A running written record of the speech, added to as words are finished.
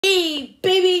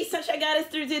Sunshine Goddess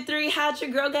 323. How's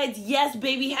your girl, guys? Yes,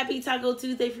 baby. Happy Taco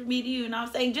Tuesday for me to you. You know what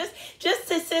I'm saying? Just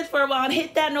to sit for a while and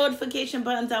hit that notification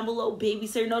button down below, baby,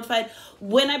 so you're notified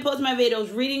when I post my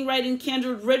videos. Reading, writing,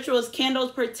 candles, rituals,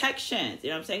 candles, protections. You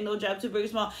know what I'm saying? No job too big or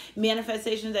small.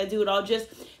 Manifestations, I do it all.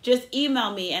 Just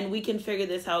email me and we can figure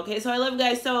this out, okay? So I love you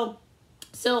guys.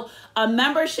 So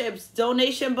memberships,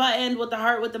 donation button with the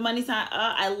heart, with the money sign.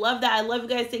 I love that. I love you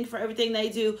guys. Thank you for everything they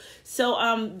do.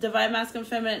 So divine masculine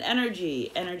feminine energy,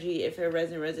 if it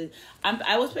resonates.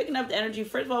 I was picking up the energy.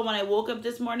 First of all, when I woke up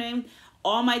this morning,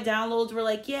 all my downloads were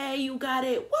like, "Yay, you got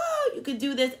it! Whoa, you could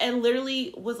do this!" And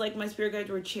literally was like my spirit guides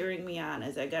were cheering me on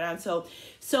as I got on. As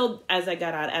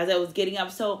I was getting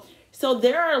up. So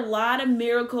there are a lot of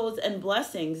miracles and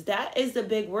blessings. That is the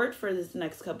big word for this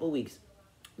next couple weeks.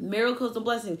 Miracles and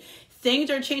blessings. Things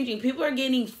are changing. People are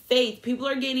gaining faith. People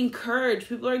are gaining courage.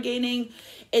 People are gaining,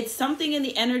 it's something in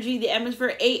the energy, the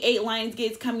atmosphere. 8 Lions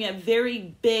Gates coming up.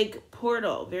 Very big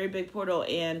portal.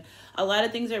 And a lot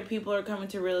of things people are coming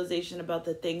to realization about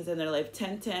the things in their life.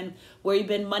 10-10, where you've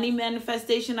been money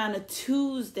manifestation on a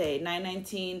Tuesday.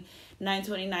 9-19,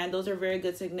 9-29. Those are very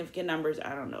good, significant numbers.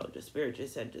 I don't know. The spirit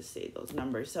just said, just say those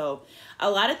numbers. So a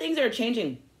lot of things are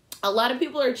changing. A lot of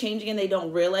people are changing and they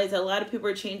don't realize. A lot of people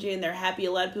are changing and they're happy.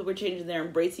 A lot of people are changing, they're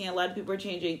embracing. A lot of people are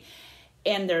changing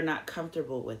and they're not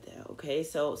comfortable with it, okay?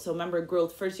 So remember,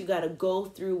 growth. First, you got to go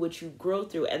through what you grow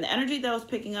through. And the energy that I was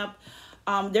picking up,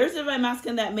 there's a divine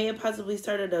masculine that may have possibly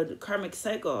started a karmic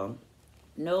cycle.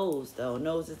 Knows,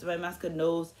 this divine masculine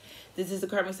knows this is a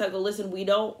karmic cycle. Listen, we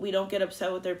don't get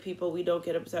upset with our people. We don't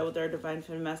get upset with our divine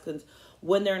feminine masculines.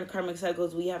 When they're in karmic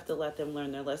cycles, we have to let them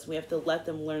learn their lesson. We have to let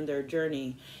them learn their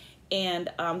journey. And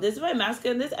this is my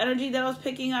masculine, this energy that I was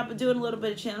picking up and doing a little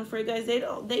bit of channeling for you guys.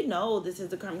 They know this is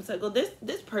the karmic cycle.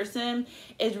 This person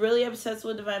is really obsessed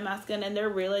with divine masculine and they're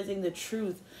realizing the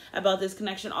truth about this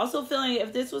connection. Also feeling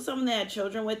if this was someone they had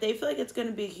children with, they feel like it's going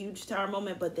to be a huge tower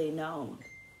moment, but they know.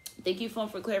 Thank you, phone,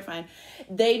 for clarifying.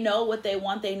 They know what they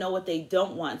want. They know what they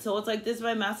don't want. So it's like this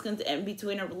divine masculine's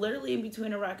literally in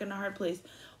between a rock and a hard place,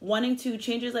 wanting to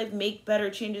change his life, make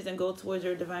better changes, and go towards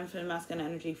their divine feminine masculine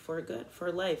energy for good,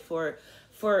 for life, for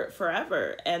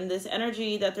forever. And this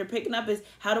energy that they're picking up is,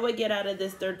 how do I get out of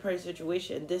this third party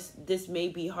situation? This may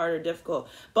be hard or difficult,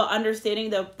 but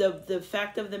understanding the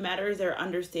fact of the matter is they're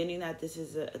understanding that this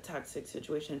is a toxic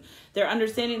situation. They're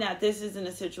understanding that this isn't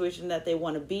a situation that they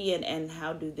want to be in, and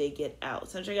how do they get out?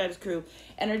 Sunshine Goddess crew,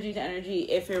 energy to energy,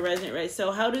 if you're resonant, right?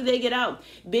 So how do they get out?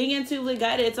 Being intuitively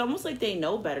guided, it's almost like they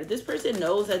know better. This person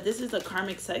knows that this is a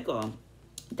karmic cycle,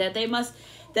 that they must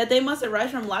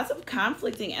arise from lots of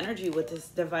conflicting energy with this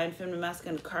divine feminine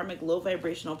masculine karmic low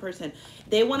vibrational person.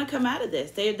 They want to come out of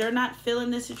this. They're not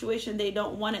feeling this situation. They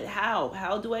don't want it.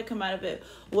 How do I come out of it?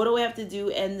 What do I have to do?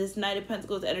 And this Knight of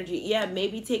Pentacles energy, yeah,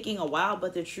 maybe taking a while,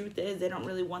 but the truth is they don't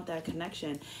really want that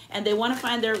connection, and they want to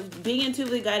find their being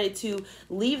intuitively guided to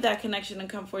leave that connection and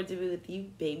come forward to be with you,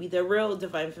 baby, the real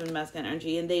divine feminine masculine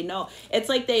energy. And they know, it's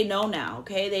like they know now,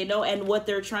 okay? They know, and what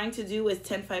they're trying to do is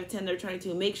 10-5-10. They're trying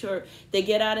to make sure they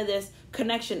get out of this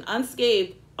connection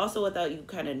unscathed, also without you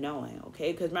kind of knowing,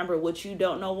 okay? Because remember, what you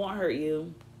don't know won't hurt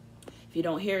you. If you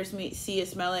don't hear it, see it,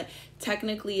 smell it,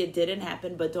 technically it didn't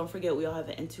happen, but don't forget, we all have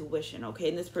an intuition, okay?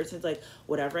 And this person's like,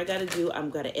 whatever I got to do, I'm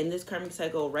going to end this karmic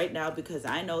cycle right now because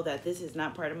I know that this is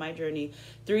not part of my journey.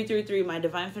 333, my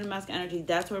divine feminine masculine energy,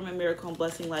 that's where my miracle and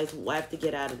blessing lies. I have to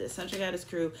get out of this. Sunshine Goddess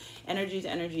crew, energy to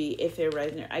energy, if it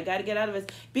resonates. I got to get out of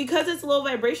it because it's low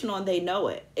vibrational and they know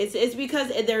it. It's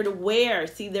because they're aware.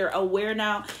 See, they're aware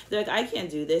now. They're like, I can't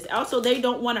do this. Also, they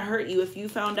don't want to hurt you. If you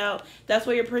found out, that's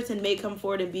why your person may come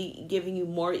forward and be giving you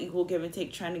more equal give and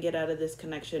take, trying to get out of this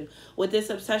connection with this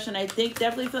obsession. I think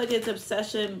definitely feel like it's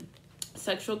obsession,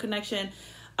 sexual connection.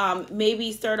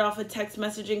 Maybe start off with text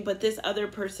messaging, but this other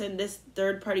person, this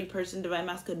third party person, divine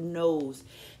masculine, knows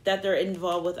that they're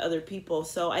involved with other people.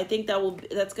 So I think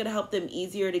that's going to help them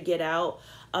easier to get out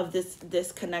of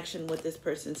this connection with this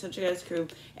person. Sunshine Goddess crew,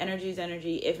 energy is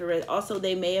energy. If it also,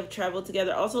 they may have traveled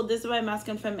together. Also, this is my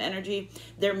masculine feminine energy.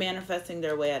 They're manifesting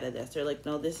their way out of this. They're like,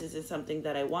 no, this isn't something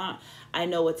that I want. I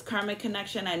know it's karmic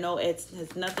connection. I know it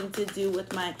has nothing to do with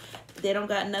they don't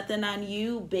got nothing on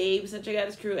you, babe. Sunshine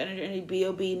Goddess crew, energy,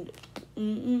 B.O.B.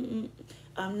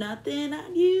 I'm nothing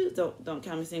on you. Don't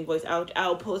count me same voice.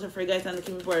 I'll post it for you guys on the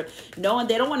community board. No one,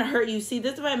 they don't want to hurt you. See,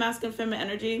 this is my masculine feminine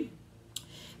energy.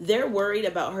 They're worried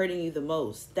about hurting you the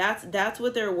most. That's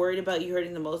what they're worried about, you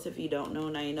hurting the most. If you don't know,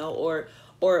 now you know. Or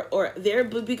they're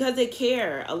because they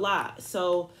care a lot.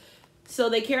 So So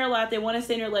they care a lot. They want to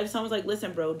stay in your life. Someone's like,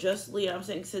 listen, bro, just leave. I'm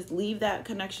saying, says, leave that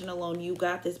connection alone. You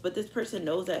got this. But this person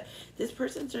knows that this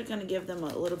person's going to give them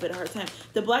a little bit of a hard time.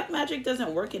 The black magic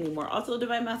doesn't work anymore. Also,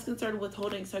 divine masculine started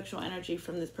withholding sexual energy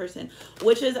from this person,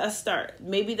 which is a start.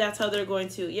 Maybe that's how they're going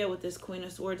to, yeah, with this Queen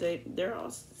of Swords, they're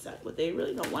all set with. They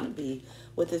really don't want to be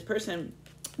with this person.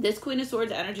 This Queen of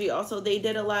Swords energy, also, they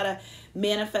did a lot of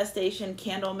manifestation,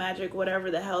 candle magic,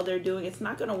 whatever the hell they're doing. It's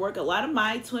not going to work. A lot of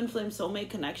my twin flame soulmate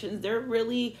connections, they're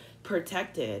really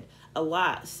protected a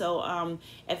lot. So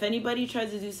if anybody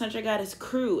tries to do Sunshine Goddess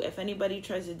crew, if anybody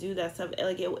tries to do that stuff,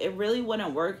 like it really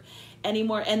wouldn't work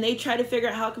anymore. And they try to figure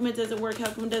out how come it doesn't work,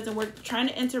 trying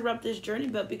to interrupt this journey.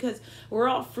 But because we're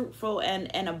all fruitful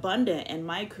and abundant in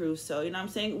my crew, so you know what I'm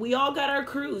saying, we all got our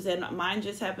crews, and mine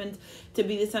just happened to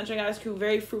be the Sunshine Goddess crew.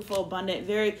 Very fruitful, abundant,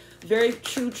 very, very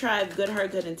true tribe, good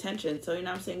heart, good intention. So you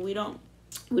know what I'm saying, we don't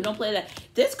play that.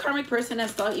 This karmic person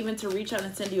has thought even to reach out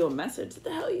and send you a message. What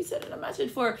the hell are you sending a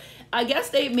message for? I guess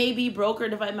they may be broke, or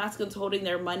divine masculine's holding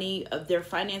their money, their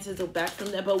finances back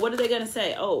from them. But what are they going to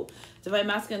say? Oh, divine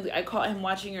masculine, I caught him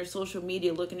watching your social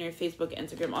media, looking at your Facebook,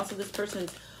 Instagram. Also, this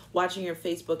person's watching your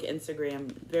Facebook,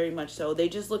 Instagram, very much so. They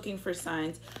just looking for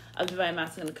signs of divine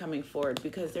masculine coming forward,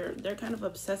 because they're kind of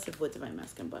obsessive with divine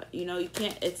masculine. But you know, you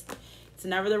can't, it's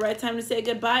never the right time to say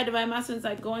goodbye. Divine masculine's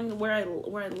like going where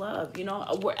I love, you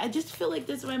know. I just feel like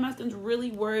this divine masculine's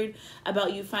really worried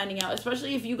about you finding out,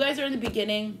 especially if you guys are in the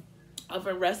beginning of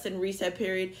a rest and reset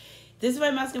period. This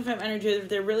divine masculine femme energy,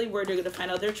 they're really worried you're going to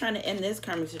find out. They're trying to end this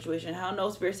karmic situation. How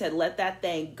no, Spirit said, let that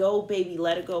thing go, baby.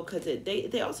 Let it go, because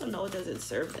they also know it doesn't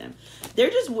serve them. They're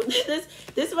just, this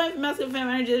divine masculine femme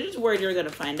energy, they're just worried you're going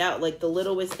to find out, like the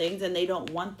littlest things, and they don't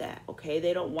want that, okay?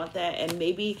 They don't want that. And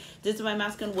maybe this divine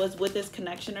masculine was with this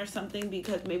connection or something,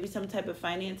 because maybe some type of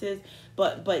finances,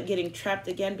 but getting trapped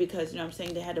again, because, you know what I'm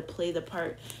saying, they had to play the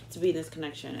part to be in this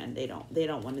connection, and they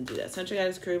don't want to do that. Sunshine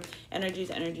Goddess crew,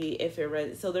 energy's energy, if you're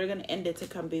ready. So they're going to end it to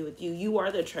come be with you. You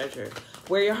are the treasure.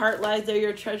 Where your heart lies, there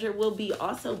your treasure will be.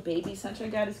 Also, baby, Sunshine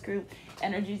Goddess crew,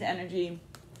 energy's energy,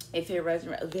 if you're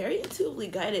resonating, very intuitively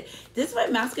guided. This my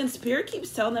masculine spirit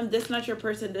keeps telling them, this not your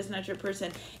person, this not your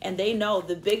person. And they know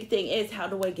the big thing is, how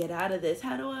do I get out of this?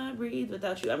 How do I breathe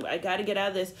without you? I got to get out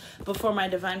of this before my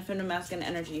divine feminine masculine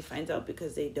energy finds out,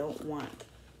 because they don't want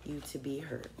you to be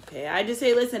hurt. Okay, I just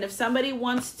say, listen, if somebody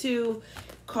wants to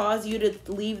cause you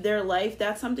to leave their life,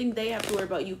 that's something they have to worry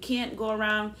about. You can't go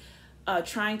around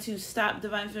trying to stop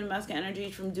divine feminine masculine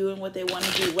energies from doing what they want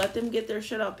to do. Let them get their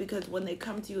shit off, because when they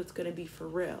come to you, it's going to be for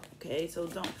real. Okay, so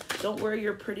don't worry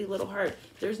your pretty little heart.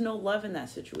 There's no love in that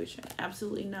situation,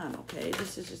 absolutely none. Okay,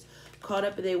 this is just caught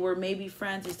up. They were maybe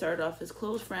friends. They started off as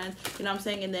close friends, you know what I'm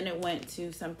saying, and then it went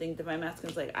to something. Divine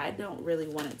masculine's like, I don't really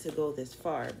want it to go this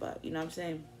far, but you know what I'm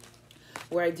saying,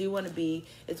 where I do want to be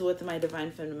is with my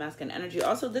divine feminine masculine energy.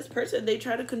 Also, this person, they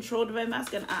try to control divine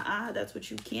masculine. That's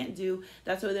what you can't do.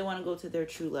 That's why they want to go to their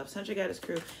true love. Sunshine Goddess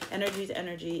crew, energy's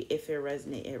energy. If it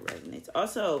resonates, it resonates.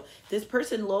 Also, this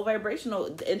person, low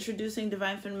vibrational, introducing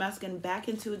divine feminine masculine back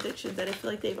into addictions that I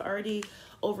feel like they've already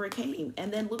overcame.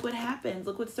 And then look what happens.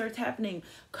 Look what starts happening.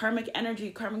 Karmic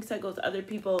energy, karmic cycles, other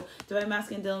people, divine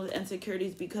masculine dealing with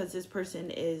insecurities, because this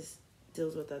person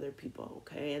deals with other people,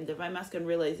 okay? And divine masculine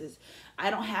realizes, I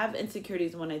don't have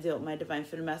insecurities when I deal with my divine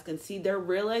feminine masculine. See, they're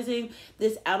realizing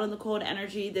this out in the cold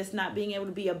energy, this not being able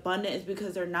to be abundant, is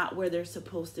because they're not where they're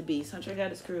supposed to be. Sunshine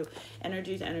Goddess crew,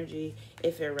 energy's energy,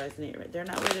 if it resonates right. They're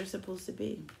not where they're supposed to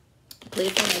be.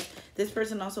 Playfulness. This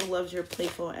person also loves your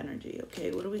playful energy,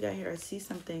 okay? What do we got here? I see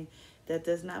something that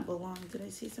does not belong. Did I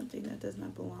see something that does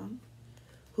not belong?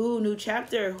 New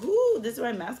chapter. This is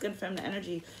my masculine feminine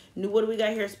energy. What do we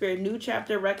got here, Spirit? New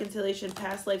chapter, reconciliation,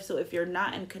 past life. So if you're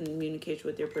not in communication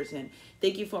with your person,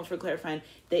 thank you for clarifying.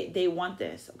 They want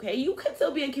this, okay? You could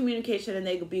still be in communication and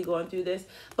they could be going through this,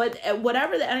 but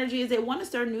whatever the energy is, they want to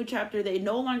start a new chapter. They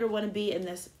no longer want to be in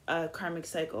this karmic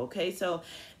cycle, okay? So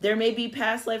there may be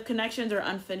past life connections or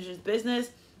unfinished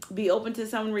business. Be open to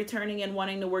someone returning and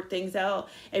wanting to work things out.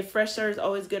 A fresh start is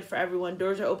always good for everyone.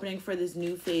 Doors are opening for this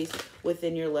new phase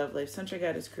within your love life. Sunshine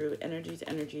Goddess crew, energy's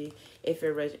energy, if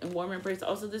you're ready. And warm embrace.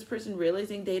 Also, this person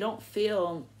realizing they don't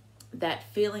feel that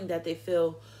feeling that they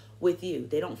feel with you.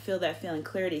 They don't feel that feeling,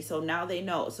 clarity. So now they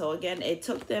know. So again, it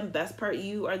took them, best part,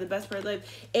 you are the best part of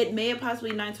life. It may have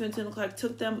possibly 9:22 o'clock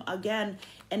took them, again,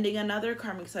 ending another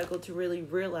karmic cycle to really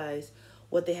realize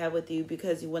what they have with you,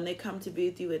 because when they come to be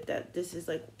with you, this is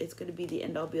like, it's going to be the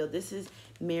end all be all. This is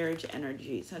marriage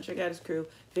energy. Sunshine Goddess crew,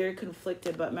 very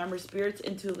conflicted, but remember, Spirit's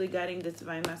intuitively guiding this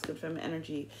divine masculine feminine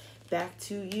energy. back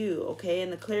to you, okay?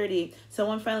 And the clarity,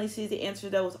 someone finally sees the answer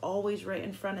that was always right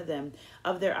in front of them,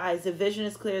 of their eyes. The vision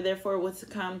is clear, therefore what's to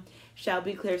come shall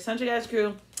be clear. Sunshine Guys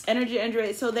crew, energy,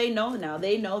 Andre. So they know now.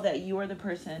 They know that you are the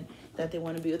person that they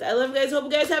want to be with. I love you guys. Hope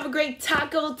you guys have a great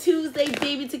Taco Tuesday,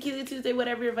 baby tequila Tuesday,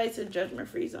 whatever your vice is,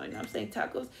 judgment-free zone. You know what I'm saying?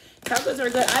 Tacos are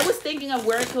good. I was thinking of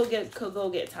where I could go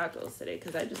get tacos today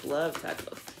because I just love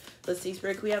tacos. Let's see,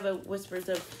 Spirit. We have a whispers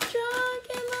of drunk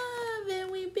in love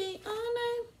and we be all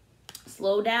night.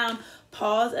 Slow down,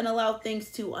 pause, and allow things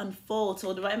to unfold.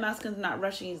 So Divine Masculine's not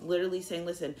rushing. He's literally saying,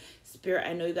 listen, Spirit,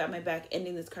 I know you got my back,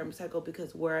 ending this karmic cycle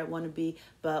because where I want to be.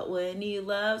 But when you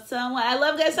love someone, I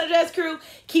love you guys, Sunshine Guys crew.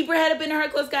 Keep your head up in your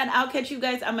heart close, God. And I'll catch you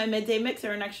guys on my midday mix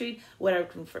or next read, whatever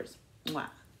comes first. Mwah.